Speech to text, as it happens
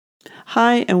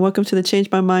Hi, and welcome to the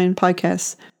Change My Mind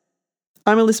podcast.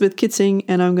 I'm Elisabeth Kitzing,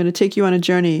 and I'm going to take you on a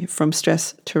journey from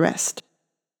stress to rest.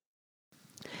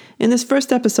 In this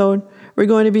first episode, we're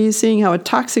going to be seeing how a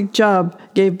toxic job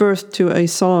gave birth to a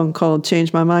song called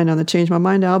Change My Mind on the Change My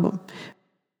Mind album.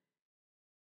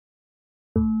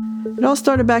 It all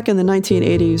started back in the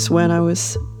 1980s when I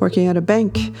was working at a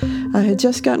bank. I had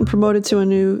just gotten promoted to a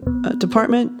new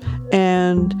department,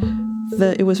 and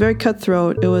it was very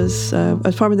cutthroat. It was a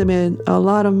department that made a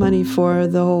lot of money for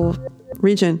the whole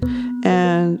region,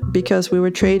 and because we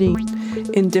were trading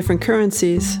in different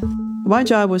currencies, my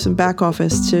job was in back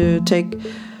office to take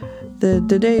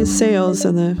the day's sales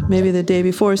and maybe the day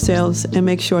before sales and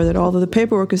make sure that all of the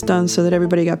paperwork is done so that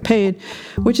everybody got paid,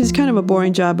 which is kind of a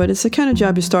boring job, but it's the kind of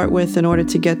job you start with in order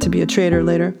to get to be a trader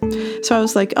later. So I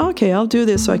was like, okay, I'll do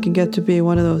this so I can get to be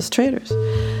one of those traders.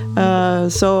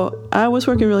 So I was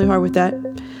working really hard with that.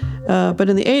 But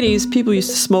in the 80s, people used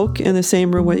to smoke in the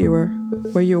same room where you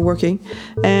were working.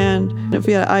 And if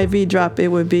we had an IV drop, it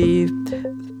would be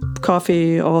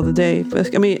coffee all the day.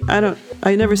 I mean,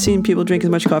 I never seen people drink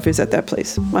as much coffee as at that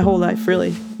place. My whole life,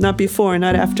 really. Not before,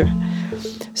 not after.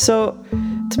 So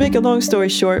to make a long story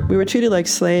short, we were treated like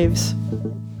slaves.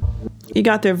 You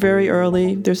got there very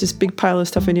early. There's this big pile of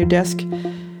stuff in your desk.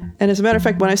 And as a matter of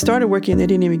fact, when I started working, they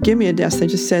didn't even give me a desk. They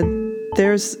just said,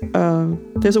 there's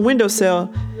a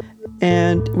windowsill,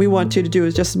 and we want you to do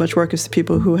just as much work as the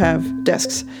people who have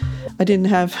desks. I didn't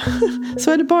have, so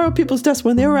I had to borrow people's desks.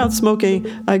 When they were out smoking,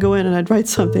 I'd go in and I'd write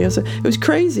something. It was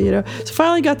crazy, So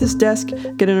finally got this desk,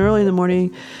 get in early in the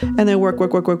morning, and then work,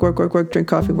 drink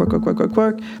coffee,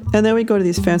 work. And then we'd go to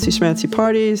these fancy schmancy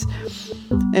parties.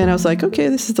 And I was like, okay,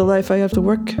 this is the life. I have to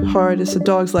work hard. It's a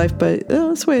dog's life, but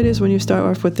that's the way it is when you start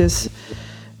off with this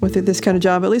kind of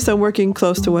job. At least I'm working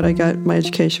close to what I got my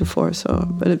education for. So,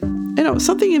 but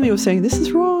something in me was saying, this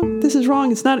is wrong.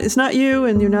 It's not you,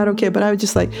 and you're not okay. But I was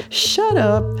just like, shut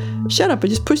up. I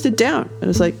just pushed it down. And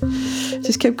it's like,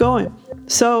 just kept going.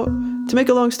 So to make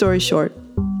a long story short,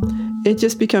 it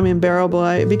just became unbearable.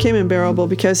 It became unbearable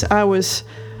because I was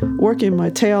working my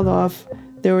tail off.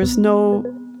 There was no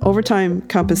overtime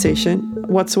compensation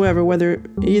whatsoever, whether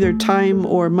either time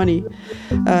or money.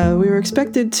 We were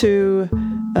expected to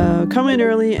come in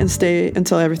early and stay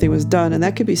until everything was done, and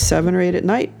that could be 7 or 8 at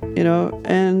night,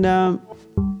 And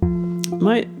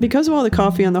because of all the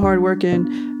coffee and the hard work and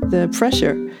the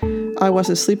pressure, I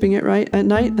wasn't sleeping at night,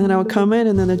 and then I would come in,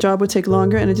 and then the job would take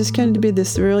longer, and it just came to be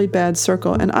this really bad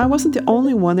circle. And I wasn't the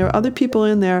only one. There were other people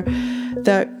in there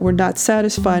that were not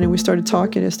satisfied, and we started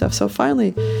talking and stuff. So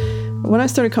finally, when I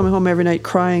started coming home every night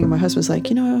crying, my husband's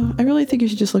like, I really think you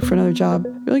should just look for another job.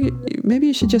 Really, maybe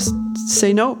you should just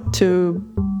say no to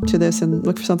this and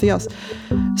look for something else.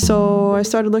 So I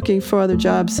started looking for other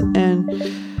jobs, and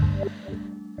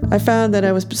I found that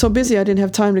I was so busy I didn't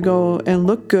have time to go and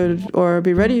look good or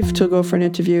be ready to go for an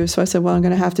interview. So I said, well, I'm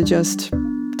going to have to just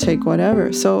take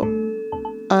whatever. So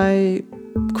I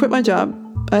quit my job.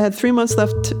 I had 3 months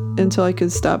left until I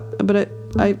could stop, but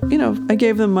I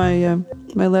gave them my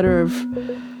letter of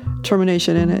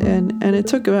termination, and it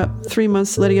took about 3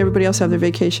 months letting everybody else have their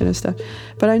vacation and stuff.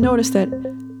 But I noticed that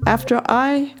after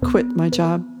I quit my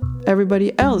job,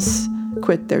 everybody else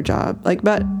quit their job. Like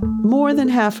about more than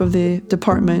half of the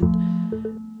department,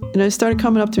 started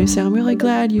coming up to me saying, I'm really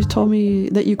glad you told me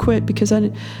that you quit, because I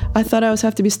thought I was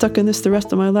have to be stuck in this the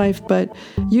rest of my life, but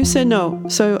you said no.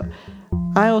 So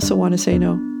I also want to say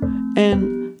no.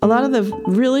 And a lot of the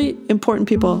really important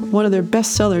people, one of their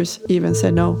best sellers even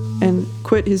said no and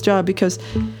quit his job because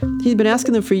he'd been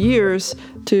asking them for years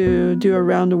to do a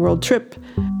round-the-world trip,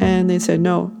 and they said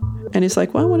no. And he's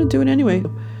like, well, I want to do it anyway.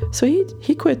 So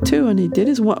he quit too, and he did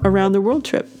his around-the-world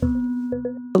trip.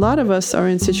 A lot of us are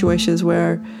in situations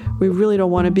where we really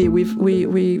don't want to be. We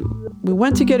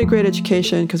went to get a great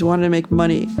education because we wanted to make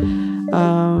money,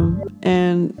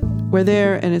 and we're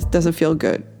there, and it doesn't feel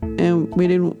good, and we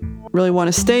didn't really want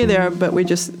to stay there, but we're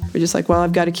just like, well,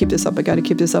 I've got to keep this up.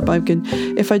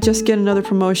 If I just get another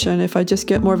promotion, if I just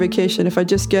get more vacation, if I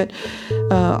just get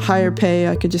higher pay,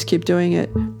 I could just keep doing it.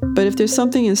 But if there's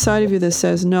something inside of you that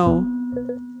says no,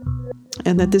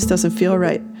 and that this doesn't feel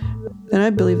right, then I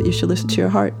believe that you should listen to your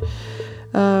heart.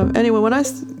 Anyway, when I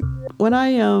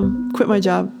quit my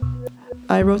job,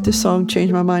 I wrote this song,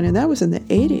 Change My Mind, and that was in the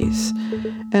 80s.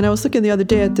 And I was looking the other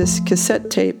day at this cassette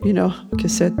tape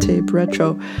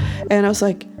retro, and I was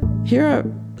like, here are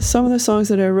some of the songs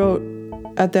that I wrote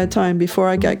at that time before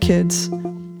I got kids.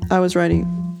 I was writing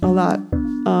a lot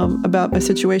about my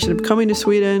situation of coming to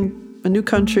Sweden, a new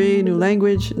country, new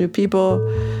language, new people,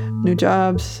 new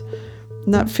jobs,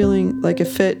 not feeling like a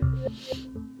fit.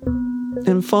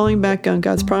 and falling back on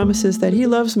God's promises that He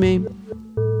loves me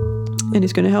and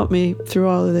He's going to help me through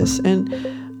all of this. And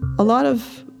a lot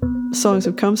of songs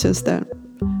have come since then.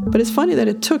 But it's funny that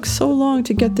it took so long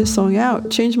to get this song out.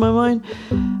 Change My Mind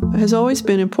has always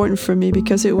been important for me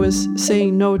because it was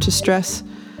saying no to stress.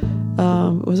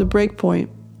 It was a break point.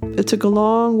 It took a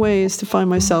long ways to find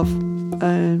myself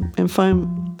and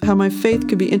find how my faith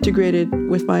could be integrated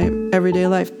with my everyday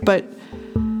life. But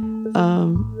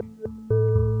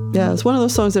yeah, it's one of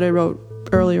those songs that I wrote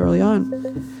early on.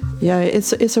 Yeah,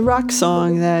 it's a rock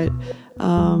song that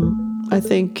I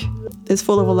think is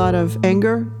full of a lot of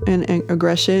anger and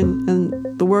aggression,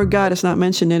 and the word God is not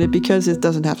mentioned in it because it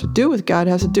doesn't have to do with God.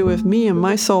 It has to do with me and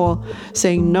my soul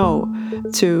saying no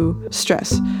to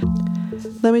stress.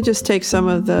 Let me just take some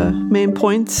of the main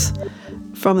points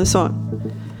from the song.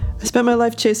 I spent my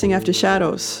life chasing after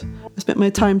shadows. I spent my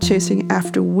time chasing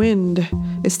after wind.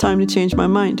 It's time to change my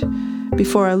mind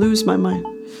before I lose my mind.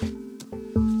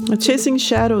 Now, chasing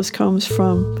shadows comes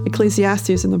from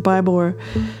Ecclesiastes in the Bible, where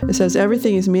it says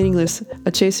everything is meaningless,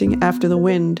 a chasing after the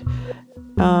wind.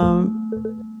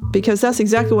 Because that's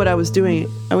exactly what I was doing.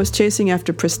 I was chasing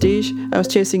after prestige. I was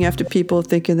chasing after people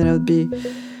thinking that I would be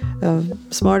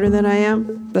smarter than I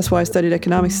am. That's why I studied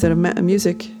economics instead of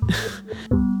music.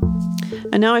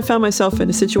 And now I found myself in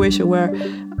a situation where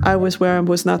I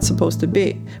was not supposed to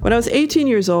be. When I was 18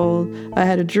 years old, I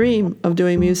had a dream of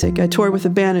doing music. I toured with a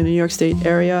band in the New York State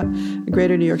area,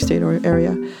 greater New York State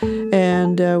area.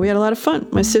 And we had a lot of fun.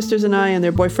 My sisters and I and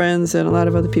their boyfriends and a lot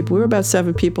of other people. We were about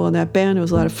 7 people in that band. It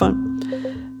was a lot of fun.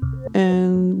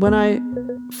 And when I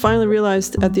finally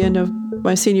realized at the end of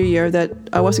my senior year that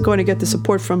I wasn't going to get the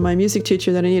support from my music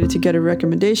teacher, that I needed to get a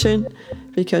recommendation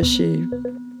because she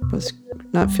was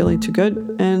not feeling too good,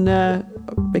 and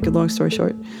make a long story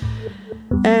short.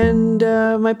 And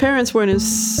my parents weren't as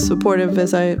supportive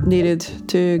as I needed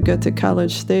to get to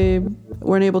college. They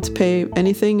weren't able to pay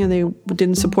anything, and they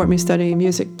didn't support me studying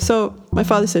music. So my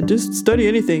father said, just study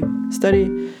anything.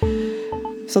 Study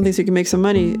something so you can make some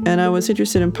money. And I was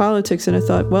interested in politics, and I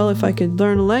thought, well, if I could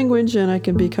learn a language and I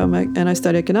can and I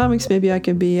study economics, maybe I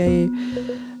could be a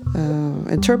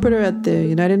interpreter at the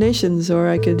United Nations, or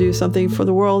I could do something for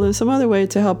the world in some other way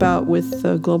to help out with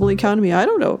the global economy. I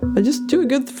don't know. I just do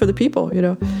good for the people, you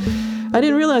know. I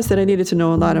didn't realize that I needed to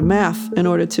know a lot of math in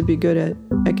order to be good at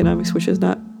economics,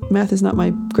 math is not my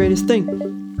greatest thing.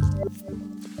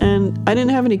 And I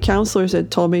didn't have any counselors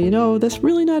that told me, that's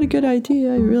really not a good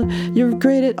idea. You're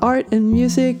great at art and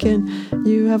music, and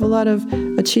you have a lot of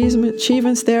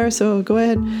achievements there, so go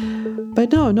ahead. But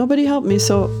no, nobody helped me.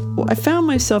 So I found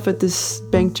myself at this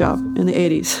bank job in the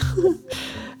 80s.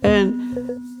 And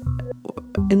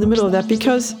in the middle of that,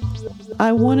 because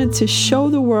I wanted to show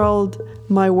the world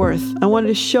my worth. I wanted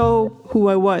to show who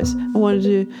I was. I wanted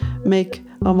to make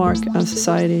a mark on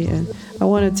society, and I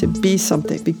wanted to be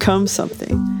something, become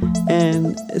something.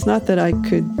 And it's not that I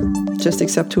could just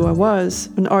accept who I was,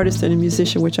 an artist and a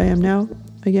musician, which I am now,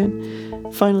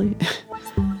 again, finally.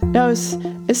 Now,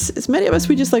 it's many of us,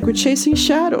 we're chasing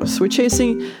shadows. We're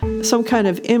chasing some kind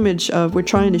of image we're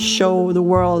trying to show the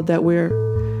world that we're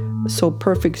so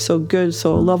perfect, so good,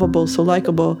 so lovable, so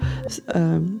likable,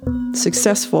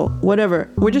 successful, whatever.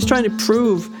 We're just trying to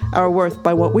prove our worth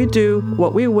by what we do,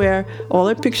 what we wear, all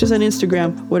our pictures on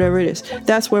Instagram, whatever it is.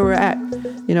 That's where we're at,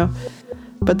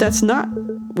 But that's not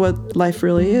what life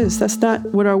really is. That's not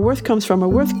what our worth comes from. Our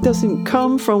worth doesn't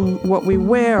come from what we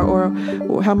wear or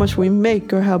how much we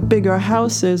make or how big our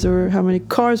house is or how many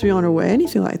cars we own or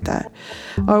anything like that.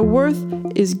 Our worth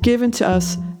is given to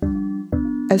us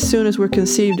as soon as we're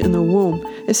conceived in the womb.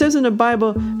 It says in the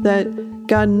Bible that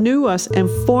God knew us and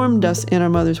formed us in our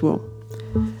mother's womb.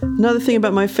 Another thing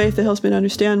about my faith that helps me to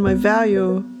understand my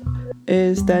value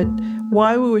is that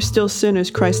while we were still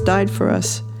sinners, Christ died for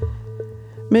us.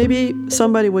 Maybe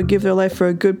somebody would give their life for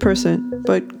a good person,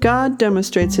 but God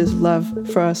demonstrates His love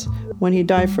for us when He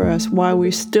died for us while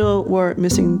we still were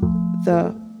missing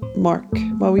the mark,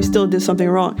 while we still did something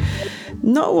wrong.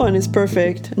 No one is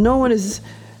perfect. No one is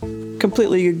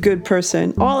completely a good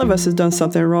person. All of us have done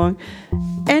something wrong.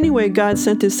 Anyway, God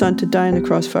sent His Son to die on the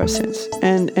cross for our sins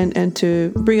and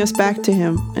to bring us back to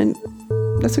Him. And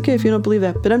that's okay if you don't believe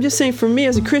that. But I'm just saying, for me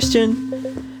as a Christian,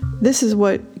 this is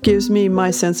what gives me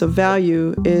my sense of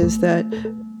value, is that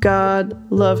God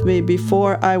loved me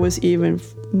before I was even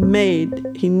made.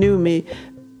 He knew me,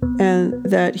 and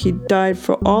that He died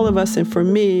for all of us and for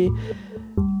me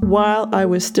while I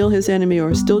was still His enemy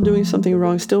or still doing something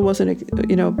wrong, still wasn't,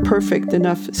 perfect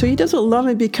enough. So He doesn't love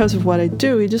me because of what I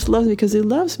do. He just loves me because He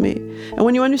loves me. And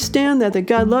when you understand that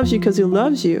God loves you because He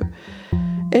loves you,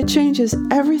 it changes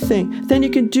everything. Then you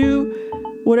can do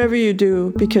whatever you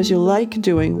do because you like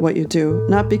doing what you do,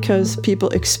 not because people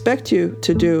expect you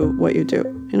to do what you do.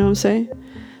 You know what I'm saying?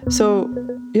 So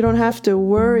you don't have to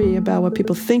worry about what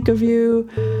people think of you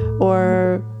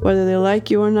or whether they like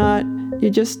you or not. You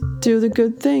just do the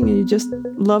good thing, and you just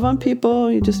love on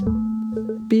people, you just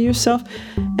be yourself.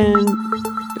 And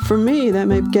for me, that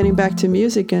meant getting back to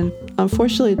music, and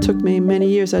unfortunately it took me many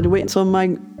years. I had to wait until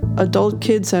my adult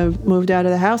kids have moved out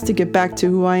of the house to get back to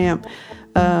who I am,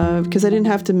 because I didn't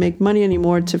have to make money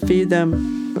anymore to feed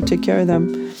them or take care of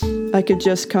them. I could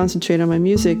just concentrate on my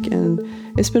music, and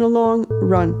it's been a long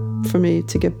run for me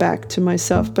to get back to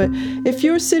myself. But if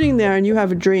you're sitting there and you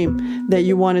have a dream that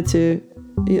you wanted to,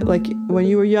 like when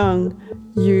you were young,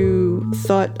 you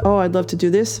thought, oh, I'd love to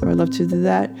do this or I'd love to do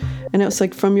that. And it was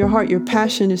like from your heart, your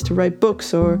passion is to write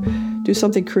books or do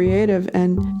something creative.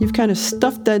 And you've kind of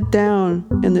stuffed that down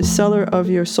in the cellar of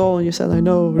your soul. And you said, like,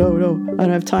 no, I don't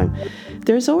have time.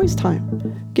 There's always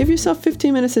time. Give yourself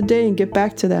 15 minutes a day and get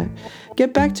back to that.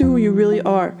 Get back to who you really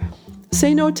are.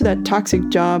 Say no to that toxic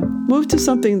job. Move to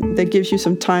something that gives you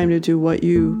some time to do what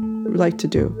you like to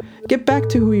do. Get back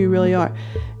to who you really are.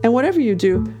 And whatever you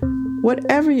do,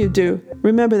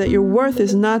 remember that your worth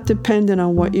is not dependent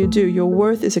on what you do. Your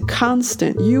worth is a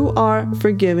constant. You are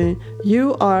forgiven.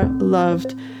 You are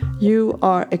loved. You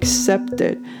are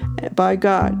accepted by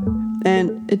God.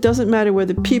 And it doesn't matter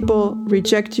whether people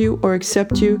reject you or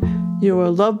accept you. You are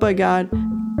loved by God.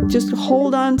 Just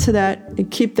hold on to that and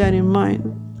keep that in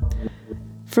mind.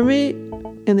 For me,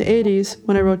 in the 80s,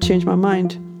 when I wrote Change My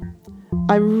Mind,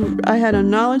 I had a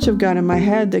knowledge of God in my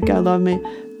head that God loved me,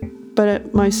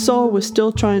 but my soul was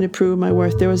still trying to prove my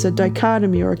worth. There was a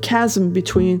dichotomy or a chasm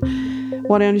between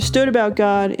what I understood about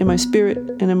God in my spirit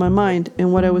and in my mind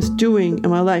and what I was doing in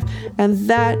my life. And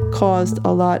that caused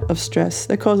a lot of stress.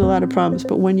 That caused a lot of problems.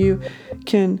 But when you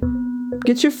can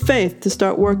get your faith to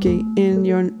start working in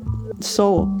your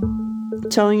soul,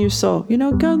 telling your soul,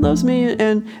 God loves me,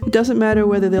 and it doesn't matter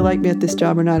whether they like me at this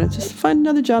job or not. Just find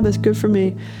another job that's good for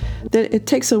me. That it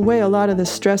takes away a lot of the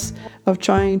stress of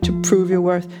trying to prove your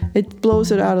worth. It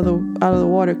blows it out of the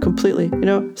water completely.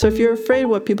 So if you're afraid of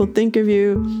what people think of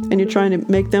you and you're trying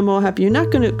to make them all happy, you're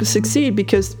not going to succeed,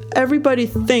 because everybody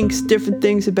thinks different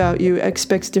things about you,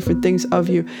 expects different things of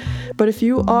you. But if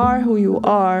you are who you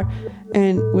are,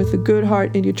 and with a good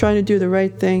heart, and you're trying to do the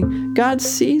right thing, God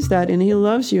sees that and He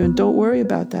loves you, and don't worry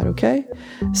about that, okay?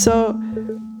 So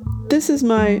this is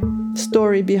my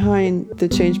story behind the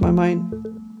Change My Mind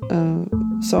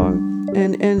song.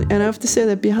 And I have to say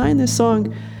that behind this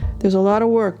song, there's a lot of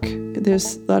work.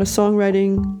 There's a lot of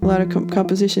songwriting, a lot of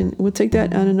composition. We'll take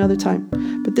that on another time.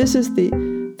 But this is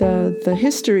the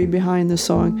history behind the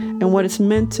song and what it's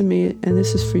meant to me, and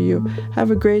this is for you.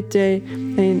 Have a great day,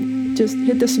 and just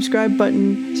hit the subscribe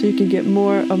button so you can get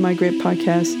more of my great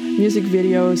podcasts, music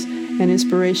videos, and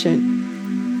inspiration.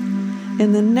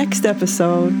 In the next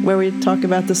episode, where we talk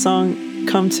about the song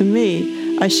Come to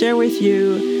Me, I share with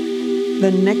you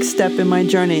the next step in my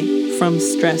journey from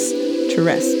stress to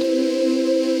rest.